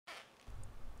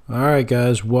Alright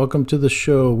guys, welcome to the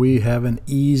show. We have an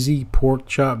easy pork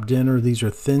chop dinner. These are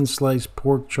thin sliced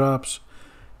pork chops,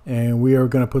 and we are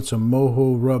going to put some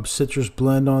mojo rub citrus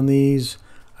blend on these.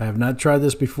 I have not tried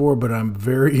this before, but I'm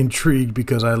very intrigued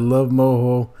because I love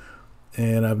mojo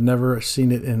and I've never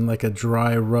seen it in like a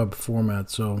dry rub format.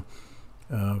 So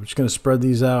we're just going to spread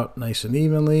these out nice and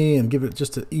evenly and give it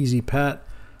just an easy pat,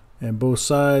 and both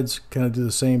sides kind of do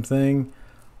the same thing.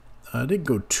 I didn't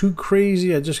go too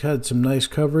crazy. I just had some nice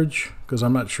coverage because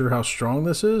I'm not sure how strong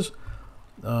this is.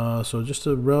 So just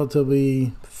a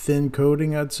relatively thin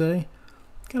coating, I'd say.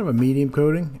 Kind of a medium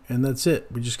coating, and that's it.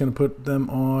 We're just going to put them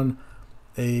on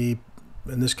a,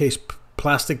 in this case,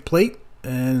 plastic plate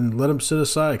and let them sit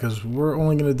aside because we're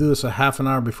only going to do this a half an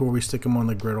hour before we stick them on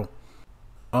the griddle.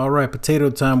 Alright, potato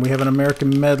time. We have an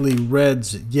American medley,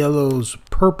 reds, yellows,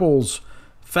 purples,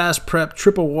 fast prep,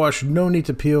 triple wash, no need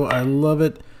to peel. I love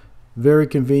it. Very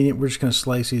convenient. We're just going to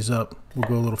slice these up. We'll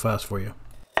go a little fast for you.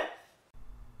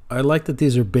 I like that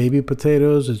these are baby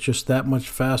potatoes. It's just that much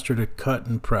faster to cut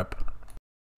and prep.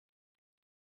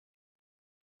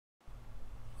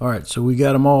 Alright, so we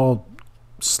got them all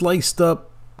sliced up,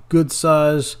 good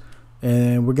size,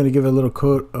 and we're going to give it a little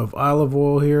coat of olive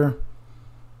oil here.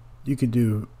 You can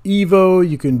do Evo,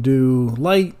 you can do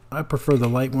light. I prefer the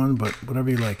light one, but whatever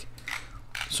you like.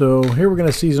 So here we're going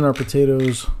to season our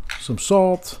potatoes. Some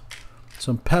salt,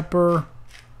 some pepper.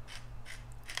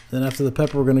 Then after the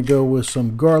pepper, we're going to go with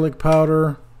some garlic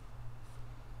powder.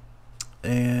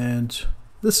 And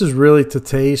this is really to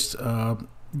taste.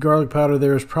 Garlic powder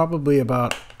there is probably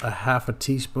about a half a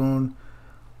teaspoon.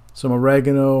 Some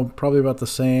oregano, probably about the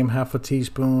same, half a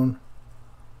teaspoon.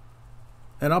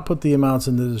 And I'll put the amounts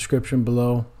in the description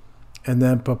below. And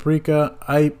then paprika.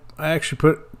 I actually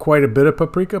put quite a bit of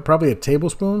paprika, probably a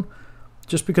tablespoon,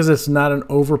 just because it's not an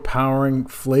overpowering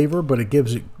flavor, but it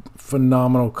gives it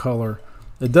phenomenal color.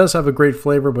 It does have a great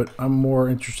flavor, but I'm more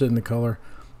interested in the color.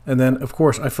 And then, of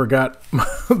course, I forgot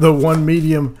the one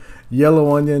medium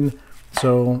yellow onion.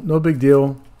 So no big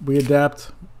deal. We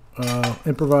adapt,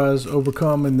 improvise,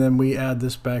 overcome, and then we add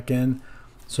this back in.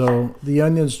 So the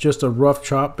onion's just a rough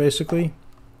chop, basically.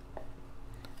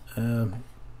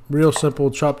 Real simple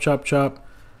chop, chop, chop.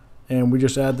 And we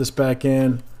just add this back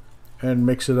in and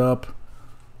mix it up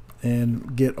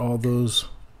and get all those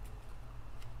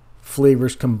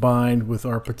flavors combined with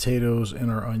our potatoes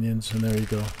and our onions. And there you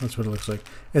go. That's what it looks like.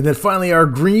 And then finally our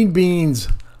green beans,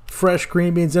 fresh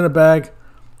green beans in a bag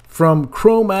from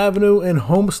Chrome Avenue in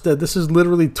Homestead. This is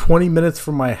literally 20 minutes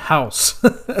from my house.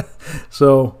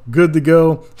 So good to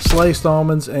go. Sliced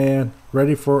almonds and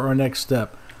ready for our next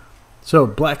step. So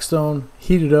Blackstone,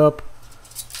 heat it up.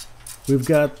 We've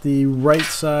got the right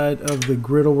side of the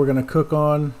griddle we're going to cook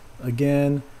on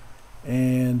again.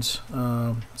 And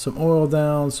some oil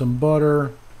down, some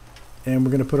butter, and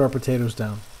we're going to put our potatoes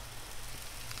down.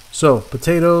 So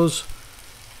potatoes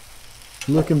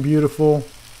looking beautiful.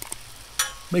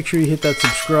 Make sure you hit that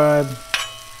subscribe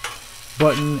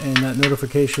button and that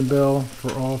notification bell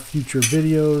for all future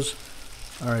videos.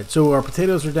 Alright, so our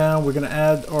potatoes are down. We're going to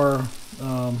add our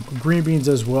green beans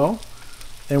as well,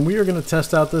 and we are going to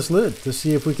test out this lid to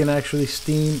see if we can actually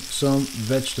steam some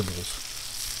vegetables.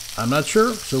 I'm not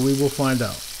sure, so we will find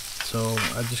out. So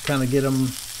I just kind of get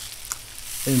them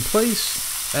in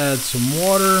place, add some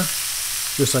water,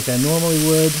 just like I normally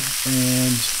would,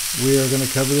 and we are going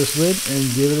to cover this lid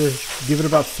and give it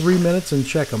about 3 minutes and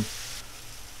check them.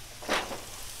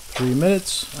 3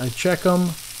 minutes, I check them,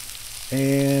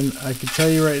 and I can tell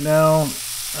you right now,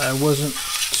 I wasn't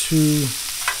too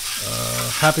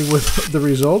happy with the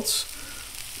results,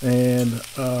 and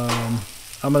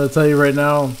I'm going to tell you right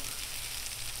now,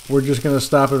 we're just going to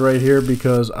stop it right here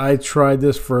because I tried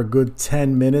this for a good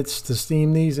 10 minutes to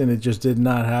steam these and it just did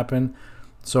not happen.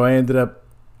 So I ended up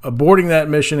aborting that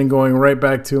mission and going right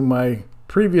back to my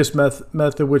previous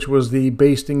method, which was the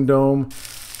basting dome.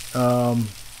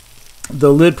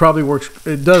 The lid probably works.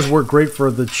 It does work great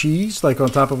for the cheese, like on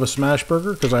top of a smash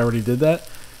burger, because I already did that.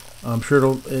 I'm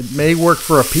sure it may work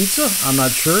for a pizza. I'm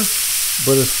not sure.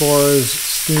 But as far as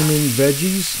steaming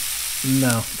veggies,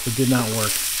 no, it did not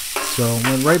work. So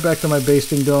went right back to my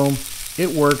basting dome. It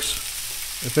works.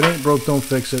 If it ain't broke, don't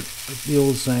fix it. The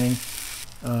old saying.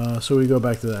 So we go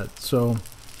back to that. So,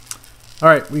 all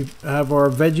right, we have our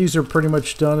veggies are pretty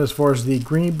much done as far as the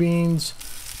green beans.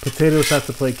 Potatoes have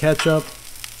to play catch up.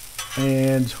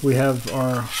 And we have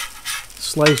our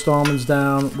sliced almonds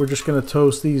down. We're just going to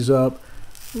toast these up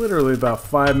literally about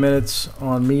 5 minutes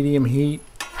on medium heat.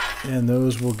 And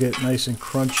those will get nice and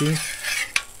crunchy.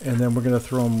 And then we're going to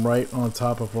throw them right on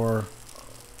top of our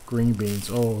green beans.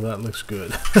 Oh, that looks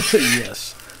good.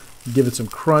 Yes. Give it some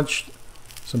crunch,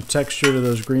 some texture to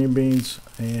those green beans,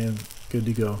 and good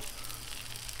to go.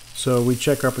 So we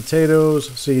check our potatoes.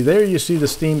 See, there you see the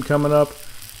steam coming up.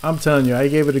 I'm telling you, I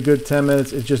gave it a good 10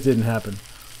 minutes. It just didn't happen.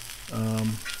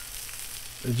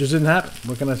 It just didn't happen.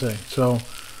 What can I say? So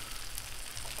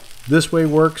this way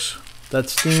works. That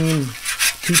steam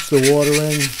keeps the water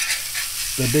in.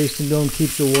 The basting dome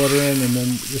keeps the water in, and then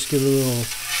just give it a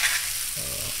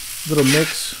little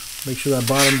mix. Make sure that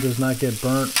bottom does not get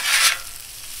burnt.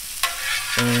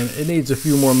 And it needs a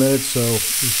few more minutes, so we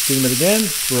steam it again,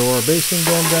 throw our basting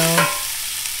dome down,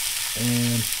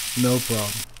 and no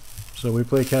problem. So we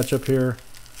play catch up here,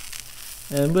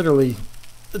 and literally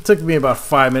it took me about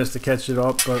 5 minutes to catch it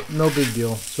up, but no big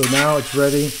deal. So now it's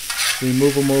ready. We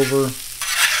move them over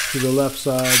to the left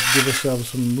side, give ourselves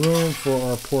some room for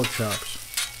our pork chops.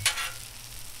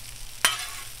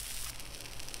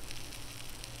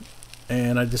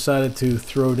 And I decided to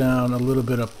throw down a little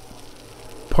bit of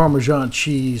Parmesan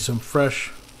cheese, some fresh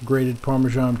grated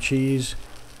Parmesan cheese.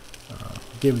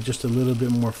 Give it just a little bit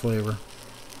more flavor.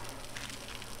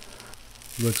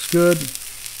 Looks good.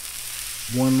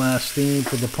 One last steam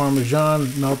for the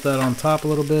Parmesan. Melt that on top a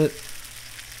little bit.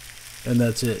 And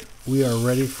that's it. We are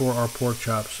ready for our pork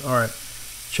chops. Alright,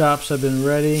 chops have been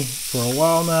ready for a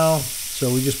while now,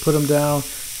 so we just put them down.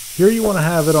 Here you want to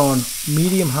have it on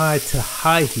medium-high to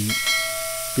high heat,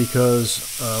 because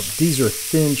these are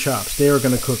thin chops. They are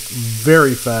going to cook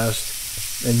very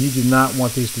fast, and you do not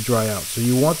want these to dry out. So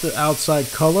you want the outside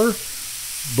color,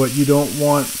 but you don't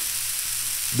want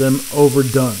them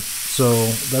overdone. So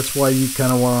that's why you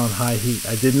kind of want on high heat.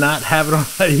 I did not have it on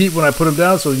high heat when I put them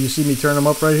down, so you see me turn them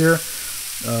up right here.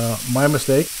 My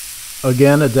mistake.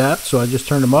 Again, adapt. So I just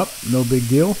turned them up. No big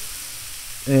deal.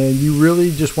 And you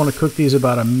really just want to cook these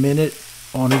about a minute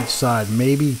on each side,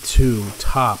 maybe 2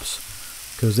 tops,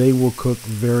 because they will cook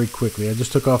very quickly. I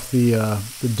just took off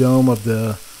the dome of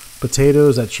the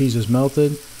potatoes. That cheese is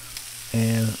melted.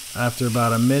 And after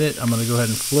about a minute, I'm going to go ahead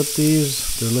and flip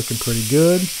these. They're looking pretty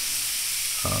good.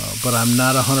 But I'm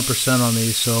not 100% on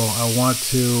these, so I want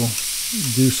to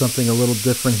do something a little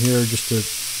different here just to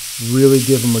really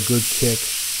give them a good kick,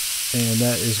 and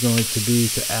that is going to be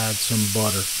to add some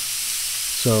butter.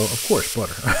 So, of course,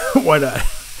 butter. Why not?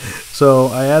 So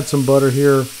I add some butter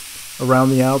here around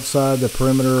the outside, the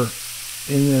perimeter,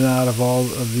 in and out of all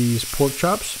of these pork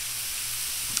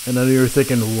chops. And then you're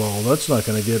thinking, well, that's not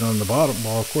going to get on the bottom.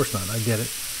 Well, of course not. I get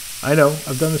it. I know.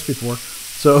 I've done this before.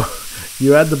 So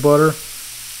you add the butter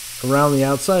around the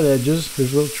outside edges.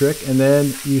 Here's a little trick. And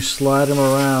then you slide them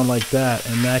around like that,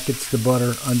 and that gets the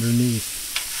butter underneath.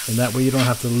 And that way you don't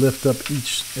have to lift up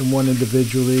each and one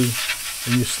individually.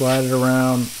 And you slide it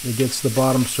around. It gets the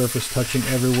bottom surface touching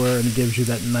everywhere, and it gives you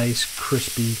that nice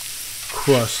crispy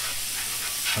crust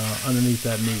underneath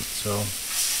that meat. So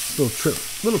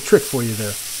little trick for you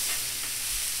there.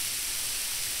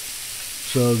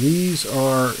 So these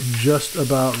are just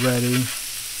about ready.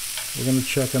 We're going to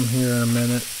check them here in a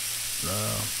minute.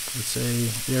 Let's say,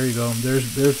 there you go.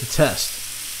 There's the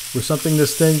test. With something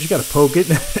this thin, you got to poke it.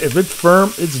 If it's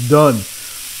firm, it's done.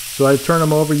 So I turn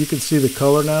them over. You can see the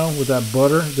color now with that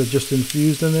butter that just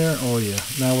infused in there. Oh yeah,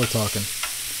 now we're talking.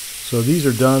 So these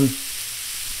are done.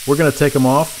 We're going to take them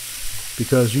off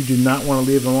because you do not want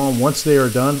to leave them on. Once they are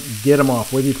done, get them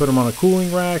off. Whether you put them on a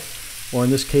cooling rack, or in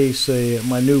this case,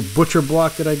 my new butcher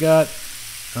block that I got,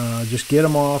 just get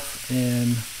them off,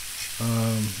 and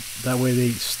that way they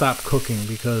stop cooking,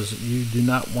 because you do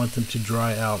not want them to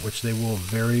dry out, which they will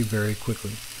very, very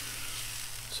quickly.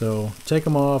 So take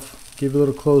them off. Give you a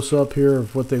little close up here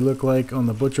of what they look like on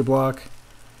the butcher block.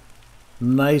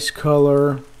 Nice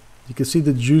color. You can see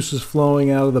the juices flowing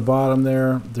out of the bottom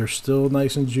there. They're still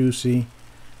nice and juicy.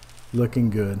 Looking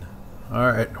good.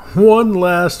 All right, one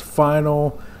last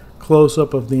final close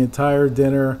up of the entire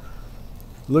dinner.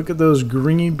 Look at those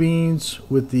green beans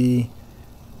with the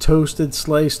toasted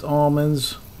sliced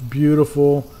almonds.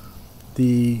 Beautiful.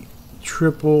 The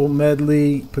triple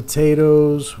medley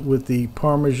potatoes with the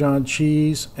Parmesan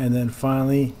cheese, and then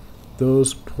finally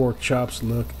those pork chops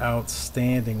look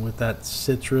outstanding with that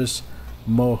citrus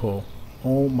mojo.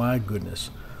 Oh my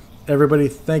goodness. Everybody,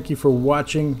 thank you for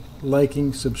watching,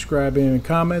 liking, subscribing, and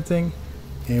commenting,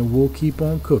 and we'll keep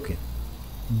on cooking.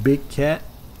 Big Cat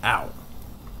out.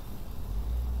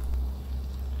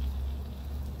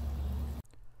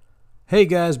 Hey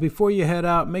guys, before you head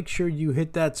out, make sure you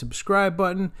hit that subscribe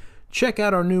button. Check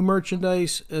out our new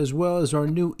merchandise as well as our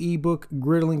new ebook,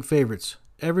 Griddling Favorites.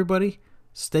 Everybody,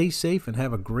 stay safe and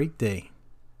have a great day.